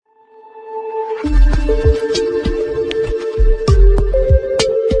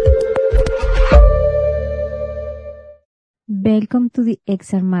Welcome to the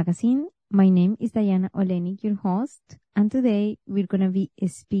XR Magazine. My name is Diana Olenik, your host, and today we're going to be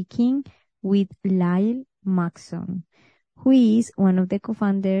speaking with Lyle Maxson, who is one of the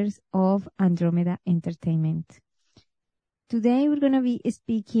co-founders of Andromeda Entertainment. Today we're going to be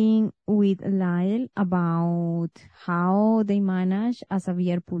speaking with Lyle about how they manage as a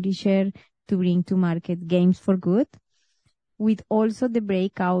VR publisher to bring to market games for good, with also the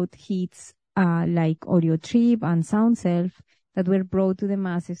breakout hits like Audio Trip and Sound Self that were brought to the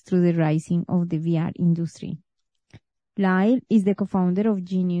masses through the rising of the VR industry. Lyle is the co-founder of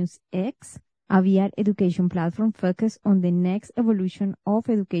Genius X, a VR education platform focused on the next evolution of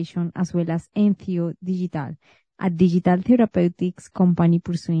education, as well as Entheo Digital, a digital therapeutics company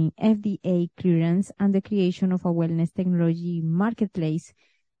pursuing FDA clearance and the creation of a wellness technology marketplace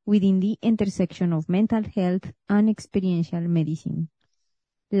within the intersection of mental health and experiential medicine.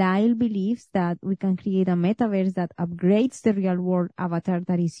 Lyle believes that we can create a metaverse that upgrades the real-world avatar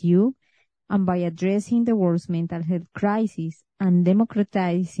that is you, and by addressing the world's mental health crisis and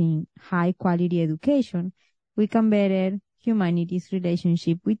democratizing high-quality education, we can better humanity's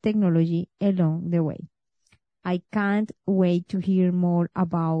relationship with technology along the way. I can't wait to hear more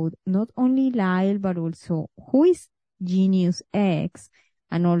about not only Lyle, but also who is Genius X,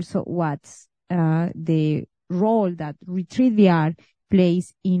 and also what's the role that Retreat VR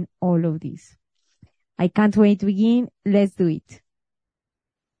plays in all of this. I can't wait to begin. Let's do it.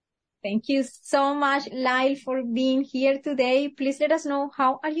 Thank you so much, Lyle, for being here today. Please let us know,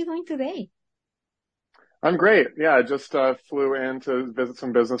 how are you doing today? I'm great. Yeah, I just flew in to visit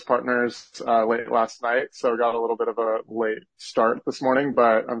some business partners late last night, so got a little bit of a late start this morning,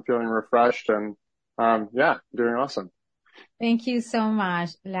 but I'm feeling refreshed and doing awesome. Thank you so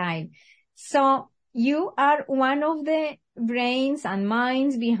much, Lyle. So you are one of the brains and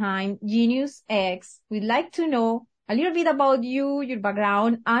minds behind Genius X. We'd like to know a little bit about you, your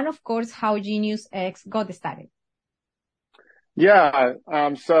background, and of course, how Genius X got started. Yeah,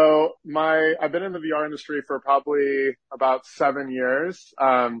 I've been in the VR industry for probably about 7 years.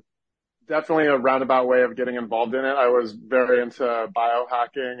 Definitely a roundabout way of getting involved in it. I was very into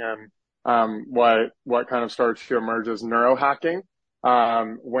biohacking and what kind of started to emerge as neurohacking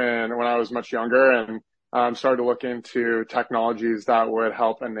when I was much younger, and started to look into technologies that would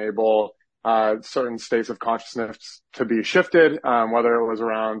help enable certain states of consciousness to be shifted, whether it was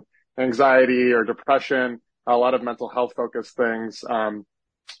around anxiety or depression, a lot of mental health focused things,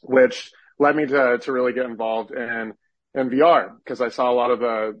 which led me to really get involved in VR, because I saw a lot of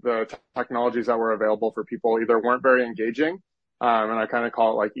the technologies that were available for people either weren't very engaging, and I kind of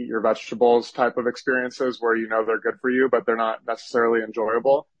call it like eat your vegetables type of experiences where you know they're good for you, but they're not necessarily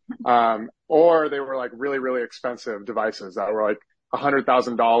enjoyable. Or they were like really, really expensive devices that were like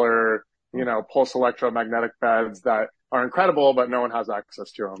 $100,000, pulse electromagnetic beds that are incredible, but no one has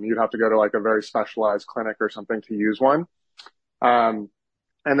access to them. You'd have to go to like a very specialized clinic or something to use one. And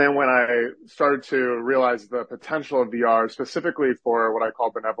then when I started to realize the potential of VR, specifically for what I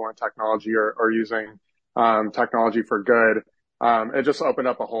call benevolent technology or using technology for good, it just opened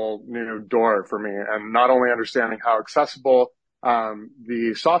up a whole new door for me. And not only understanding how accessible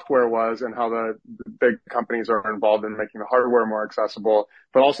the software was and how the big companies are involved in making the hardware more accessible,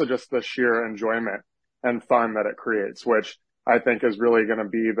 but also just the sheer enjoyment and fun that it creates, which I think is really going to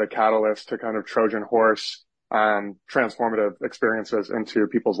be the catalyst to kind of Trojan horse transformative experiences into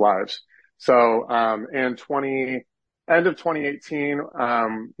people's lives. So end of 2018,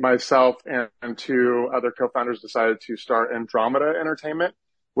 myself and two other co-founders decided to start Andromeda Entertainment,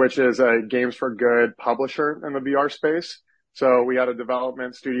 which is a games for good publisher in the VR space. So we had a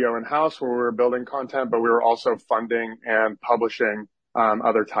development studio in-house where we were building content, but we were also funding and publishing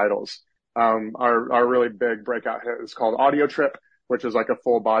other titles. Our really big breakout hit is called Audio Trip, which is like a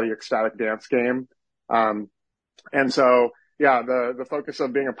full body ecstatic dance game. The focus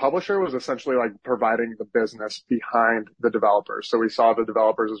of being a publisher was essentially like providing the business behind the developers. So we saw the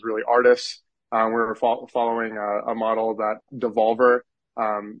developers as really artists. We were following a model that Devolver,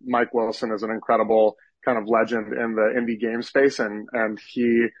 Mike Wilson is an incredible kind of legend in the indie game space. And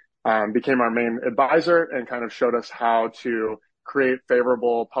he, became our main advisor and kind of showed us how to create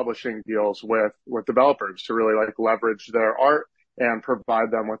favorable publishing deals with developers to really like leverage their art and provide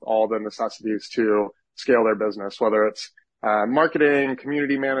them with all the necessities to scale their business, whether it's marketing,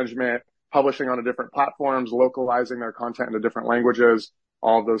 community management, publishing on different platforms, localizing their content into different languages,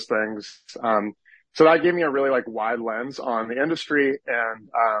 all of those things. So that gave me a really like wide lens on the industry and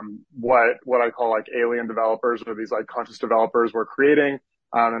what I call like alien developers, or these like conscious developers were creating,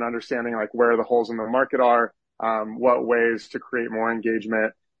 and understanding like where the holes in the market are, what ways to create more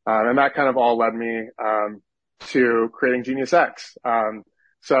engagement. And that kind of all led me to creating Genius X.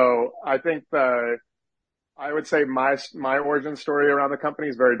 So I think I would say my origin story around the company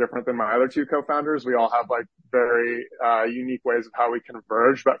is very different than my other two co-founders. We all have like very unique ways of how we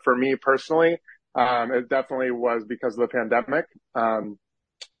converge. But for me personally, it definitely was because of the pandemic.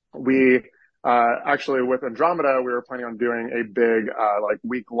 We actually with Andromeda, we were planning on doing a big like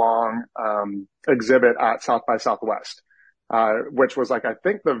week-long exhibit at South by Southwest, which was like I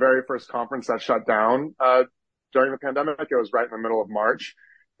think the very first conference that shut down during the pandemic. It was right in the middle of March.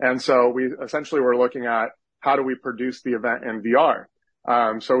 And so we essentially were looking at how do we produce the event in VR?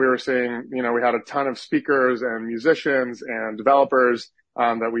 So we were seeing, we had a ton of speakers and musicians and developers,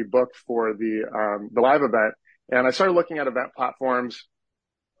 that we booked for the live event. And I started looking at event platforms.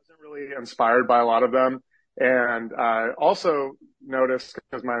 I wasn't really inspired by a lot of them. And also noticed,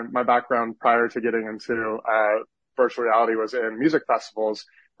 because my background prior to getting into virtual reality was in music festivals.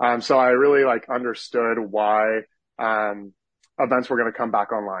 So I really like understood why events were going to come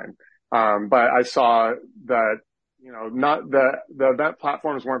back online. But I saw that, not the event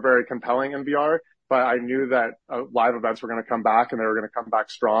platforms weren't very compelling in VR, but I knew that live events were going to come back and they were going to come back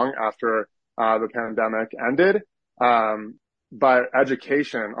strong after the pandemic ended. But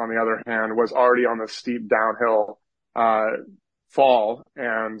education, on the other hand, was already on the steep downhill fall,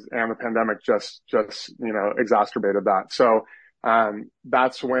 and the pandemic just exacerbated that. So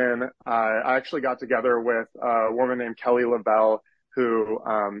that's when I actually got together with a woman named Kelly Lavelle, who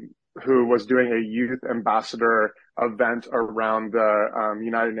was doing a youth ambassador event around the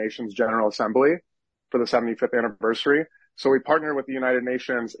United Nations General Assembly for the 75th anniversary. So we partnered with the United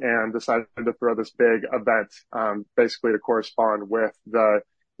Nations and decided to throw this big event, basically to correspond with the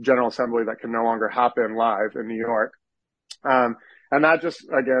General Assembly that can no longer happen live in New York. And that just,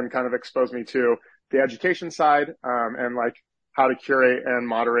 again, kind of exposed me to the education side, and like how to curate and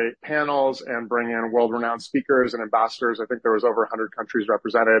moderate panels and bring in world-renowned speakers and ambassadors. I think there was over 100 countries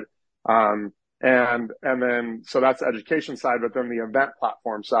represented. And then, so that's the education side, but then the event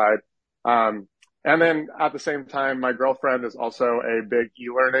platform side. And then at the same time, my girlfriend is also a big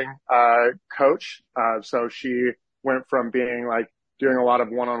e-learning, coach. So she went from being like doing a lot of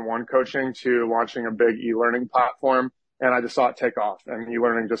one-on-one coaching to launching a big e-learning platform. And I just saw it take off, and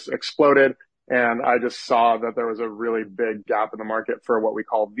e-learning just exploded. And I just saw that there was a really big gap in the market for what we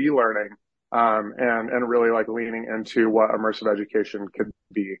call v-learning, and really like leaning into what immersive education could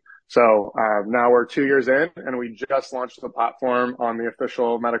be. So, now we're 2 years in, and we just launched the platform on the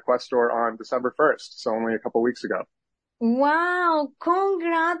official MetaQuest store on December 1st. So only a couple weeks ago. Wow,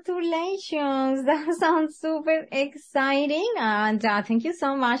 congratulations. That sounds super exciting. And thank you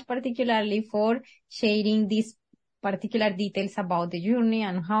so much, particularly for sharing these particular details about the journey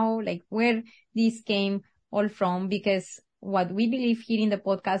and how, like, where this came all from. Because what we believe here in the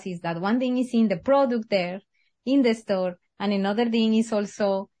podcast is that one thing is seeing the product there in the store, and another thing is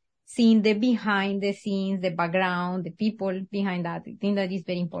also seeing the behind the scenes, the background, the people behind that. I think that is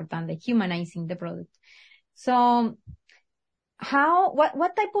very important, like humanizing the product. So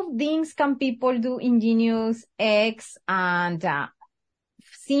what type of things can people do in Genius X, and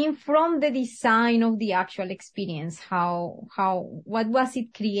seeing from the design of the actual experience, what was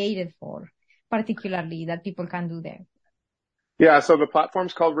it created for, particularly that people can do there? Yeah, so the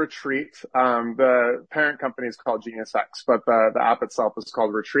platform's called Retreat. The parent company is called Genius X, but the app itself is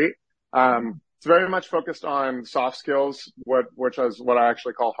called Retreat. It's very much focused on soft skills, which is what I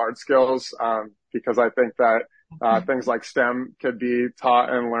actually call hard skills, because I think that things like STEM could be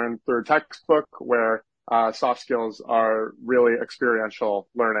taught and learned through a textbook, where soft skills are really experiential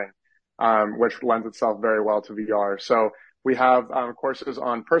learning, which lends itself very well to VR. So we have courses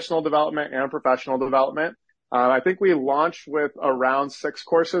on personal development and professional development. I think we launched with around 6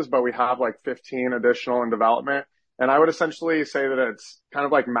 courses, but we have like 15 additional in development. And I would essentially say that it's kind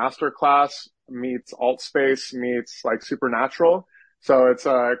of like masterclass meets alt space meets like supernatural. So it's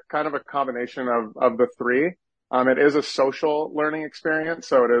a kind of a combination of the three. It is a social learning experience.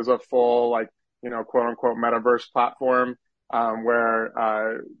 So it is a full, like, quote unquote metaverse platform,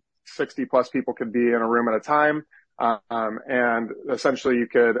 where 60 plus people could be in a room at a time. And essentially you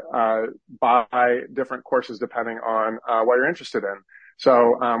could buy different courses depending on what you're interested in.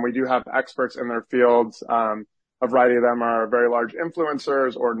 So we do have experts in their fields. A variety of them are very large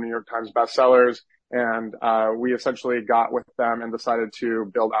influencers or New York Times bestsellers. And we essentially got with them and decided to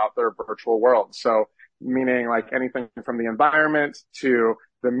build out their virtual world. So meaning like anything from the environment to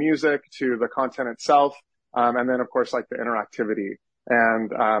the music to the content itself. And then of course like the interactivity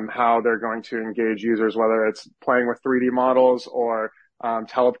and how they're going to engage users, whether it's playing with 3D models or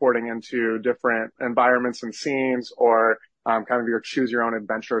teleporting into different environments and scenes, or kind of your choose your own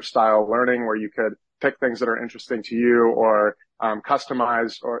adventure style learning where you could pick things that are interesting to you or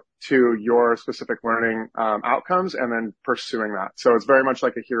customized or to your specific learning outcomes, and then pursuing that. So it's very much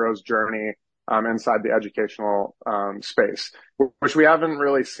like a hero's journey inside the educational space, which we haven't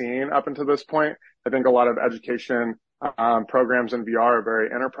really seen up until this point. I think a lot of education programs in VR are very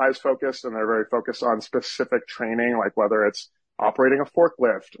enterprise focused, and they're very focused on specific training, like whether it's operating a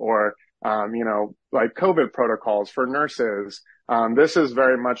forklift or like COVID protocols for nurses. This is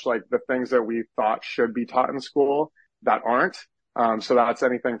very much like the things that we thought should be taught in school that aren't. So that's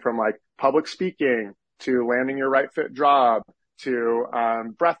anything from like public speaking to landing your right fit job to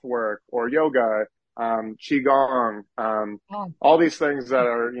breath work or yoga, qigong, all these things that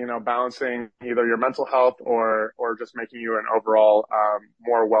are, balancing either your mental health or just making you an overall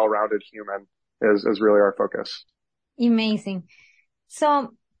more well-rounded human is really our focus. Amazing.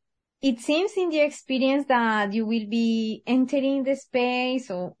 So it seems in your experience that you will be entering the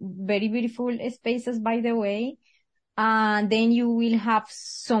space, or very beautiful spaces, by the way, and then you will have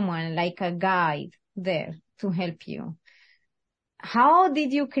someone like a guide there to help you. How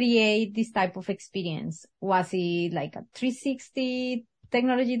did you create this type of experience? Was it like a 360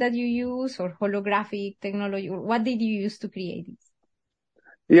 technology that you use, or holographic technology, or what did you use to create this?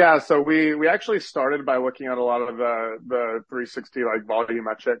 Yeah, so we actually started by looking at a lot of the 360 like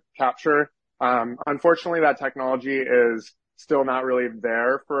volumetric capture. Unfortunately, that technology is still not really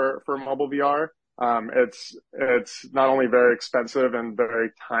there for mobile VR. It's not only very expensive and very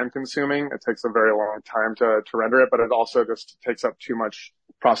time consuming. It takes a very long time to render it, but it also just takes up too much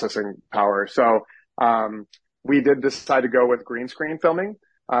processing power. So, we did decide to go with green screen filming.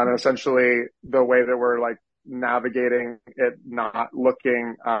 And essentially the way that we're like navigating it, not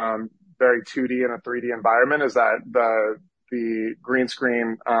looking, very 2D in a 3D environment, is that the green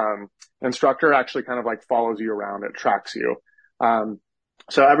screen, instructor actually kind of like follows you around. It tracks you.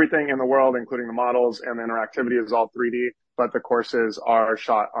 So everything in the world, including the models and the interactivity, is all 3D, but the courses are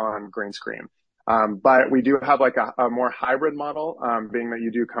shot on green screen. But we do have like a more hybrid model, being that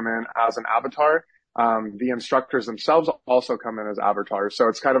you do come in as an avatar. The instructors themselves also come in as avatars. So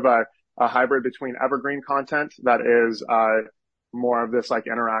it's kind of a hybrid between evergreen content that is, more of this like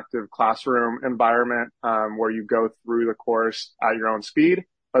interactive classroom environment, where you go through the course at your own speed.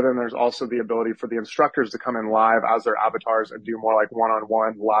 But then there's also the ability for the instructors to come in live as their avatars and do more like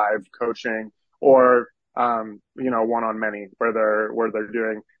one-on-one live coaching, or, one-on-many, where they're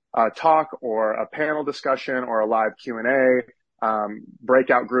doing a talk or a panel discussion or a live Q&A,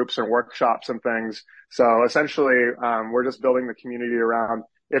 breakout groups and workshops and things. So essentially, we're just building the community around,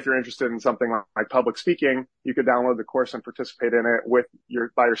 if you're interested in something like public speaking, you could download the course and participate in it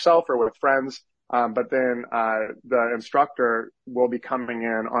by yourself or with friends. But then, the instructor will be coming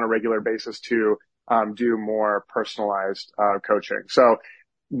in on a regular basis to, do more personalized, coaching. So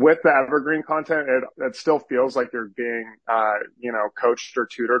with the evergreen content, it still feels like you're being, coached or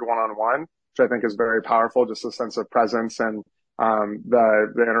tutored one-on-one, which I think is very powerful, just a sense of presence and,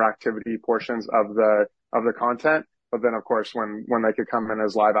 the interactivity portions of the content. But then of course, when they could come in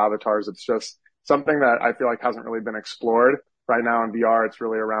as live avatars, it's just something that I feel like hasn't really been explored. Right now in VR, it's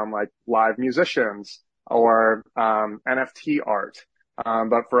really around like live musicians or NFT art.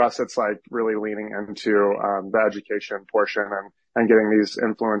 But for us, it's like really leaning into the education portion and getting these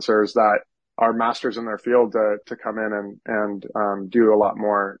influencers that are masters in their field to come in and do a lot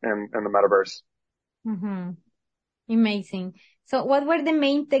more in the metaverse. Mm-hmm. Amazing. So what were the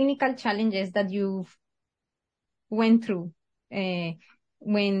main technical challenges that you went through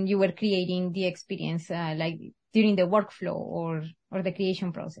when you were creating the experience, like during the workflow or the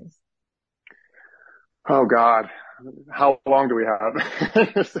creation process? Oh God, how long do we have?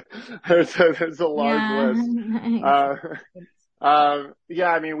 There's a large list. Yeah,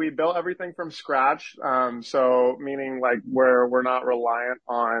 I mean, we built everything from scratch. So meaning like where we're not reliant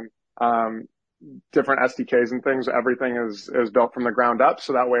on, different SDKs and things. Everything is built from the ground up.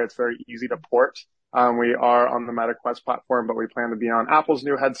 So that way it's very easy to port. We are on the Meta Quest platform, but we plan to be on Apple's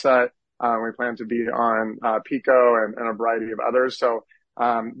new headset. We plan to be on, Pico and a variety of others. So,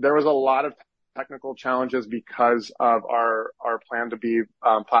 there was a lot of technical challenges because of our plan to be,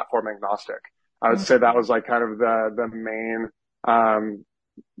 platform agnostic. I would say that was like kind of the main, I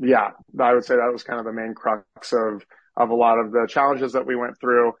would say that was kind of the main crux of a lot of the challenges that we went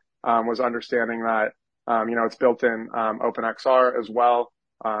through, was understanding that, it's built in, OpenXR as well,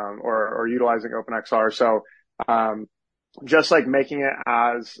 or utilizing OpenXR. So, just like making it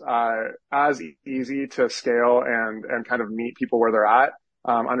as easy to scale and kind of meet people where they're at,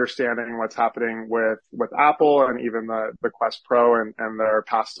 understanding what's happening with Apple and even the Quest Pro and their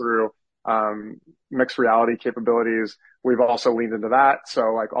pass through, mixed reality capabilities. We've also leaned into that.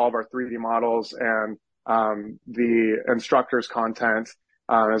 So like all of our 3D models and the instructors content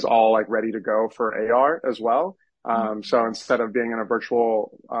is all like ready to go for AR as well. So instead of being in a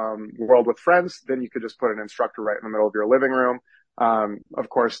virtual world with friends, then you could just put an instructor right in the middle of your living room. Of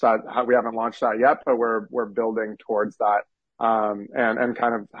course, we haven't launched that yet, but we're building towards that, and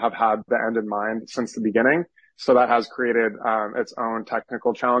kind of have had the end in mind since the beginning. So that has created its own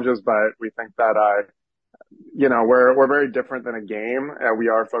technical challenges, but we think that we're very different than a game. We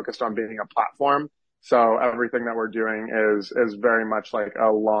are focused on being a platform. So everything that we're doing is very much like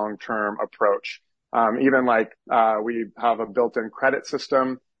a long-term approach. Even like we have a built-in credit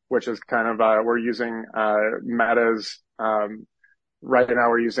system, which is kind of we're using Meta's right now.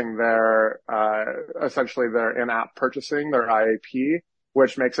 We're using their essentially their in-app purchasing, their IAP,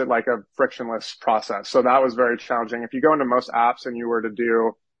 which makes it like a frictionless process. So that was very challenging. If you go into most apps and you were to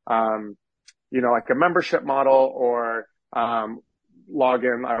do like a membership model or log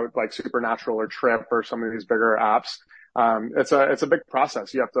in, I would like Supernatural or Trip or some of these bigger apps. It's a big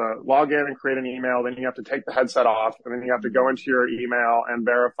process. You have to log in and create an email, then you have to take the headset off, and then you have to go into your email and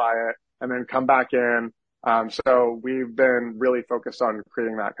verify it, and then come back in. So we've been really focused on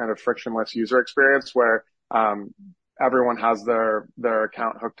creating that kind of frictionless user experience where everyone has their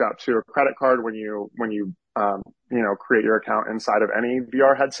account hooked up to a credit card when you create your account inside of any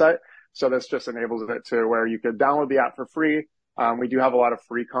VR headset. So this just enables it to where you could download the app for free. We do have a lot of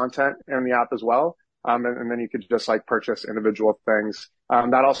free content in the app as well. And then you could just like purchase individual things.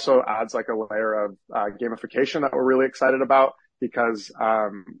 That also adds like a layer of gamification that we're really excited about because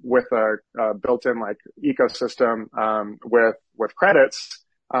with a built-in like ecosystem with credits,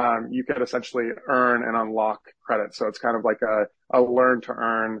 you could essentially earn and unlock credits. So it's kind of like a learn to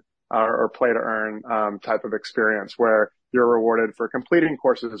earn or play to earn type of experience where you're rewarded for completing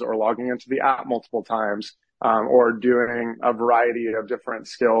courses or logging into the app multiple times. Or doing a variety of different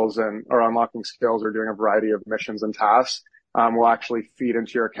skills or unlocking skills or doing a variety of missions and tasks, will actually feed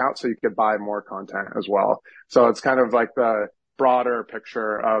into your account so you could buy more content as well. So it's kind of like the broader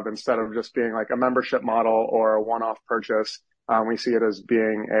picture of instead of just being like a membership model or a one-off purchase, we see it as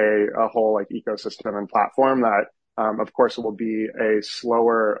being a whole like ecosystem and platform that, of course it will be a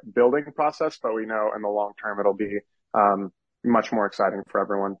slower building process, but we know in the long term it'll be, much more exciting for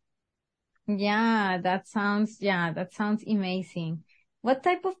everyone. Yeah, that sounds amazing. What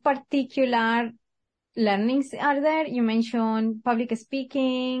type of particular learnings are there? You mentioned public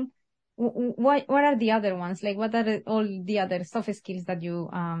speaking. What are the other ones? Like, what are all the other soft skills that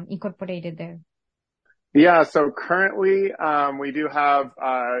you incorporated there? Yeah, so currently we do have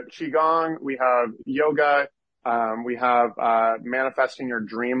qigong, we have yoga, we have manifesting your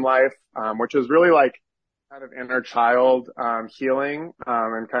dream life, which is really like kind of inner child healing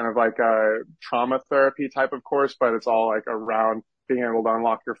and kind of like a trauma therapy type of course, but it's all like around being able to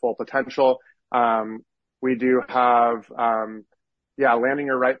unlock your full potential. We do have landing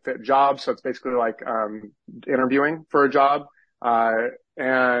your right fit job. So it's basically like interviewing for a job.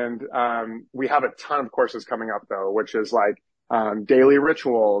 And we have a ton of courses coming up though, which is like daily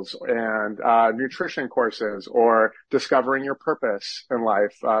rituals and nutrition courses or discovering your purpose in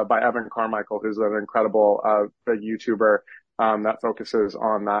life by Evan Carmichael, who's an incredible big YouTuber that focuses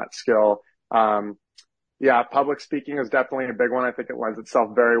on that skill. Public speaking is definitely a big one. I think it lends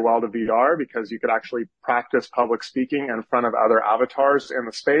itself very well to VR because you could actually practice public speaking in front of other avatars in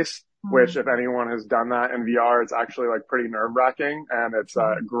the space, which if anyone has done that in VR, it's actually like pretty nerve-wracking and it's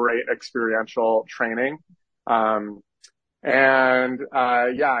a great experiential training. I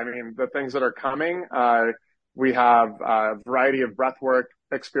mean, the things that are coming, we have a variety of breathwork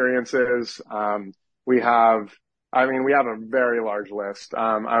experiences. We have a very large list.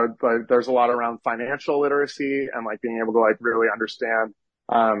 There's a lot around financial literacy and like being able to like really understand,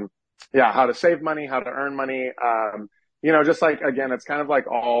 how to save money, how to earn money. Just like, again, it's kind of like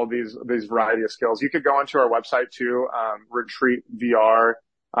all these variety of skills. You could go onto our website too, retreatvr.io.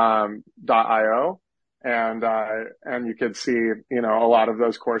 And you could see, a lot of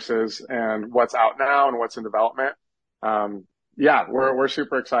those courses and what's out now and what's in development. We're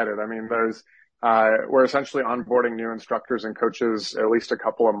super excited. I mean, we're essentially onboarding new instructors and coaches at least a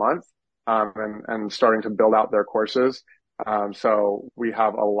couple a month, and starting to build out their courses. So we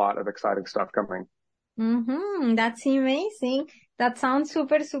have a lot of exciting stuff coming. That's amazing. That sounds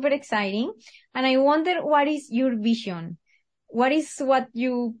super, super exciting. And I wonder, what is your vision? What is what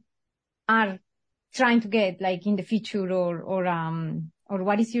you are trying to get like in the future or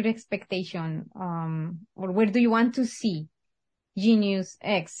what is your expectation? Or where do you want to see Retreat?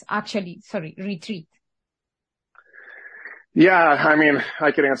 Yeah, I mean,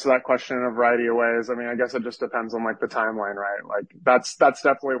 I could answer that question in a variety of ways. I mean, I guess it just depends on like the timeline, right? Like that's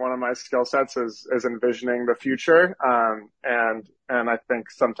definitely one of my skill sets is envisioning the future. And I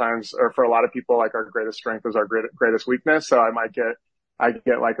think sometimes, or for a lot of people, like our greatest strength is our greatest weakness. So I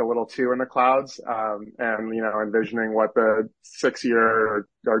get like a little too in the clouds, and envisioning what the 6 year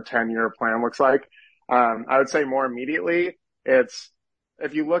or 10 year plan looks like. I would say more immediately, it's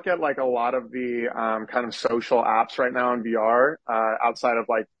if you look at like a lot of the kind of social apps right now in VR, outside of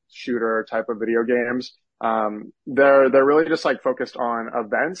like shooter type of video games, they're really just like focused on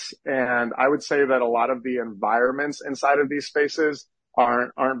events. And I would say that a lot of the environments inside of these spaces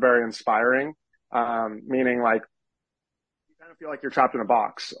aren't very inspiring. Meaning like you kind of feel like you're trapped in a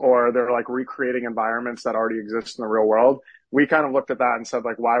box, or they're like recreating environments that already exist in the real world. We kind of looked at that and said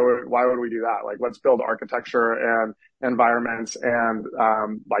like, why would we do that? Like, let's build architecture and environments and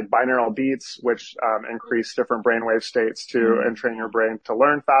like binaural beats, which increase different brainwave states to and train your brain to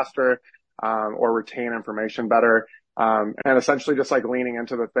learn faster, or retain information better. And essentially just like leaning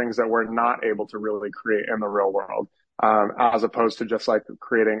into the things that we're not able to really create in the real world, as opposed to just like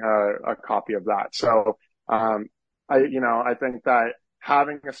creating a copy of that. So, I think that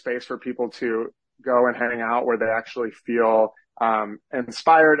having a space for people to go and hang out where they actually feel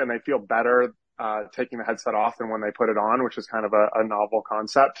inspired and they feel better taking the headset off than when they put it on, which is kind of a novel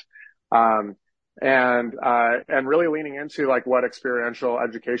concept. Um, and really leaning into like what experiential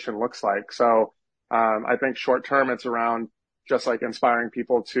education looks like. So I think short term it's around just like inspiring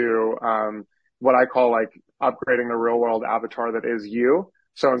people to what I call like upgrading the real world avatar that is you.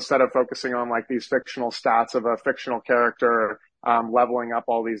 So instead of focusing on like these fictional stats of a fictional character, leveling up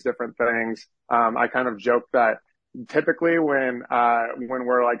all these different things, I kind of joke that typically when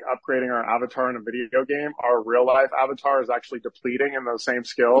we're like upgrading our avatar in a video game, our real life avatar is actually depleting in those same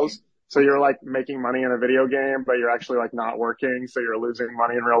skills. So you're like making money in a video game, but you're actually like not working. So you're losing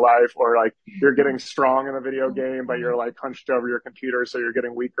money in real life, or like you're getting strong in a video game, but you're like hunched over your computer. So you're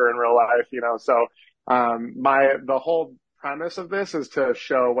getting weaker in real life. So, the whole premise of this is to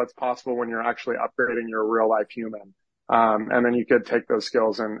show what's possible when you're actually upgrading your real life human. And then you could take those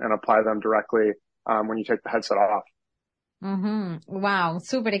skills and apply them directly, when you take the headset off. Wow,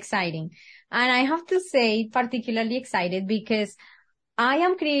 super exciting. And I have to say, particularly excited because I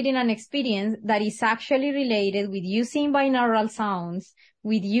am creating an experience that is actually related with using binaural sounds,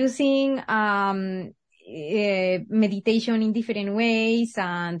 with using meditation in different ways,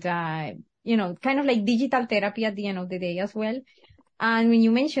 and kind of like digital therapy at the end of the day as well. And when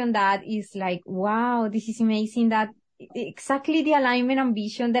you mention that, it's like, wow, this is amazing. That exactly the alignment and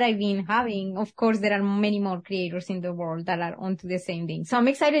vision that I've been having. Of course, there are many more creators in the world that are onto the same thing. So I'm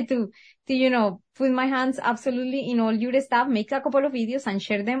excited to put my hands absolutely in all your stuff, make a couple of videos and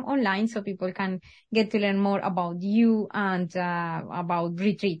share them online so people can get to learn more about you and about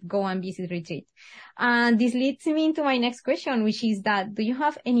retreat. Go and visit retreat. And this leads me into my next question, which is that, do you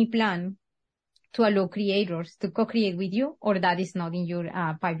have any plan to allow creators to co-create with you, or that is not in your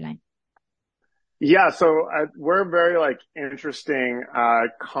pipeline? Yeah, so we're a very like interesting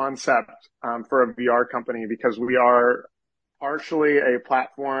concept for a VR company, because we are partially a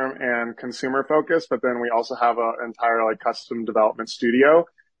platform and consumer focused, but then we also have an entire like custom development studio.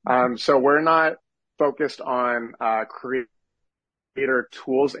 So we're not focused on creator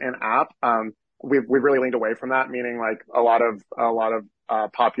tools and app. We've really leaned away from that, meaning like a lot of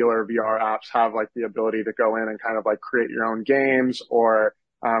popular VR apps have like the ability to go in and kind of like create your own games, or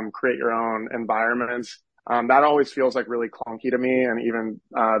create your own environments. That always feels like really clunky to me. And even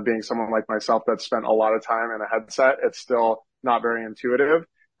being someone like myself that spent a lot of time in a headset, it's still not very intuitive.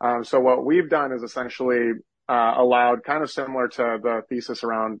 So what we've done is essentially allowed, kind of similar to the thesis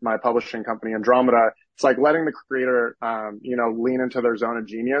around my publishing company, Andromeda. It's like letting the creator, lean into their zone of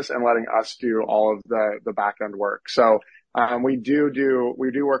genius and letting us do all of the back end work. So we do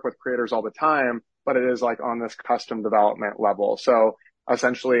work with creators all the time, but it is like on this custom development level. So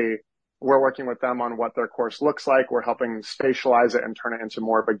essentially, we're working with them on what their course looks like. We're helping spatialize it and turn it into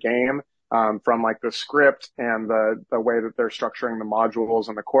more of a game, from like the script and the way that they're structuring the modules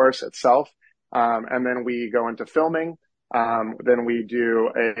and the course itself. And then we go into filming. Then we do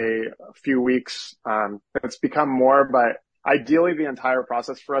a few weeks. It's become more, but ideally the entire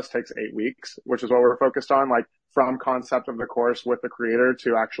process for us takes 8 weeks, which is what we're focused on, like from concept of the course with the creator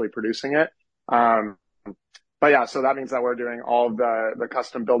to actually producing it. But yeah, so that means that we're doing all of the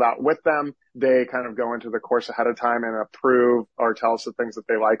custom build out with them. They kind of go into the course ahead of time and approve or tell us the things that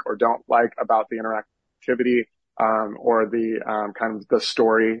they like or don't like about the interactivity, or the kind of the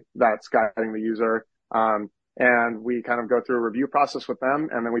story that's guiding the user. And we kind of go through a review process with them,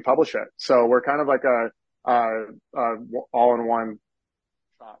 and then we publish it. So we're kind of like all-in-one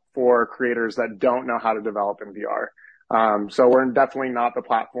shop for creators that don't know how to develop in VR. So we're definitely not the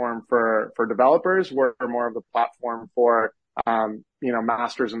platform for developers. We're more of the platform for,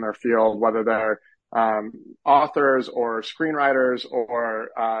 masters in their field, whether they're, authors or screenwriters or,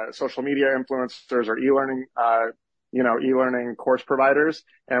 social media influencers or e-learning course providers.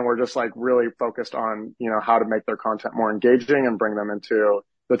 And we're just like really focused on, how to make their content more engaging and bring them into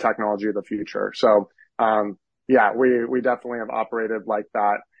the technology of the future. So, yeah, we definitely have operated like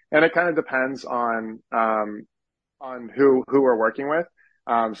that. And it kind of depends on who we're working with.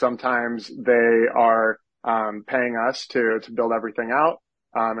 Sometimes they are, paying us to build everything out.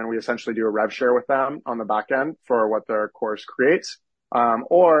 And we essentially do a rev share with them on the back end for what their course creates.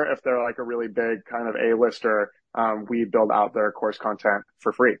 Or if they're like a really big kind of A-lister, we build out their course content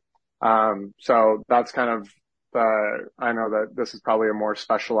for free. So that's kind of I know that this is probably a more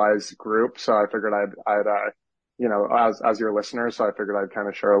specialized group. So I figured I'd as your listeners, so I figured I'd kind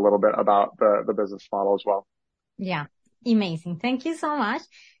of share a little bit about the business model as well. Yeah, amazing. Thank you so much.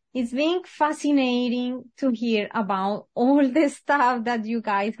 It's been fascinating to hear about all the stuff that you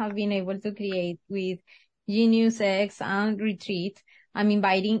guys have been able to create with Genius X and Retreat. I'm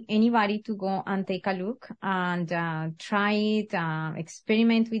inviting anybody to go and take a look and try it,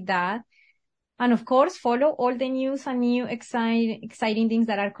 experiment with that. And of course, follow all the news and new exciting things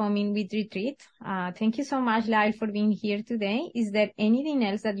that are coming with Retreat. Thank you so much, Lyle, for being here today. Is there anything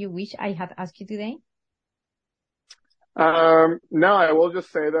else that you wish I had asked you today? No, I will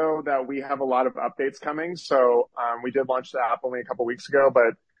just say though that we have a lot of updates coming. So, we did launch the app only a couple weeks ago,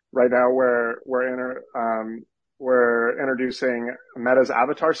 but right now we're introducing Meta's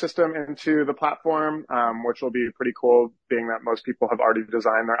avatar system into the platform, which will be pretty cool, being that most people have already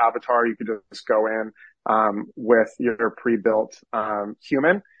designed their avatar. You could just go in, with your pre-built,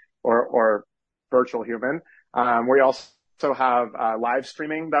 human or virtual human. We also have, live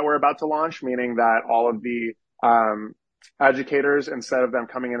streaming that we're about to launch, meaning that all of the, educators, instead of them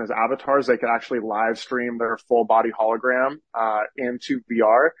coming in as avatars, they could actually live stream their full body hologram, into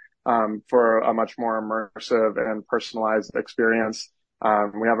VR, for a much more immersive and personalized experience.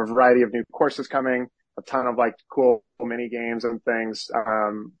 We have a variety of new courses coming, a ton of like cool mini games and things,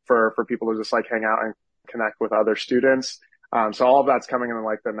 for people to just like hang out and connect with other students. So all of that's coming in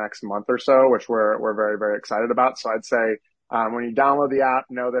like the next month or so, which we're very, very excited about. So I'd say, when you download the app,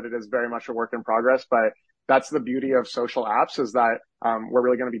 know that it is very much a work in progress, but that's the beauty of social apps, is that, we're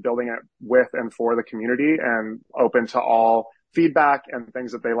really going to be building it with and for the community and open to all feedback and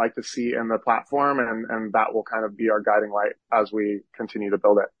things that they like to see in the platform. And that will kind of be our guiding light as we continue to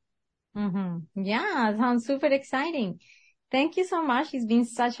build it. Mm-hmm. Yeah, sounds super exciting. Thank you so much. It's been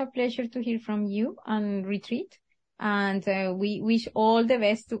such a pleasure to hear from you on Retreat. And we wish all the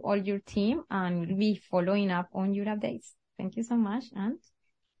best to all your team, and we'll be following up on your updates. Thank you so much, and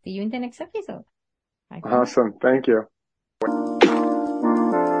see you in the next episode. Bye. Awesome. Thank you.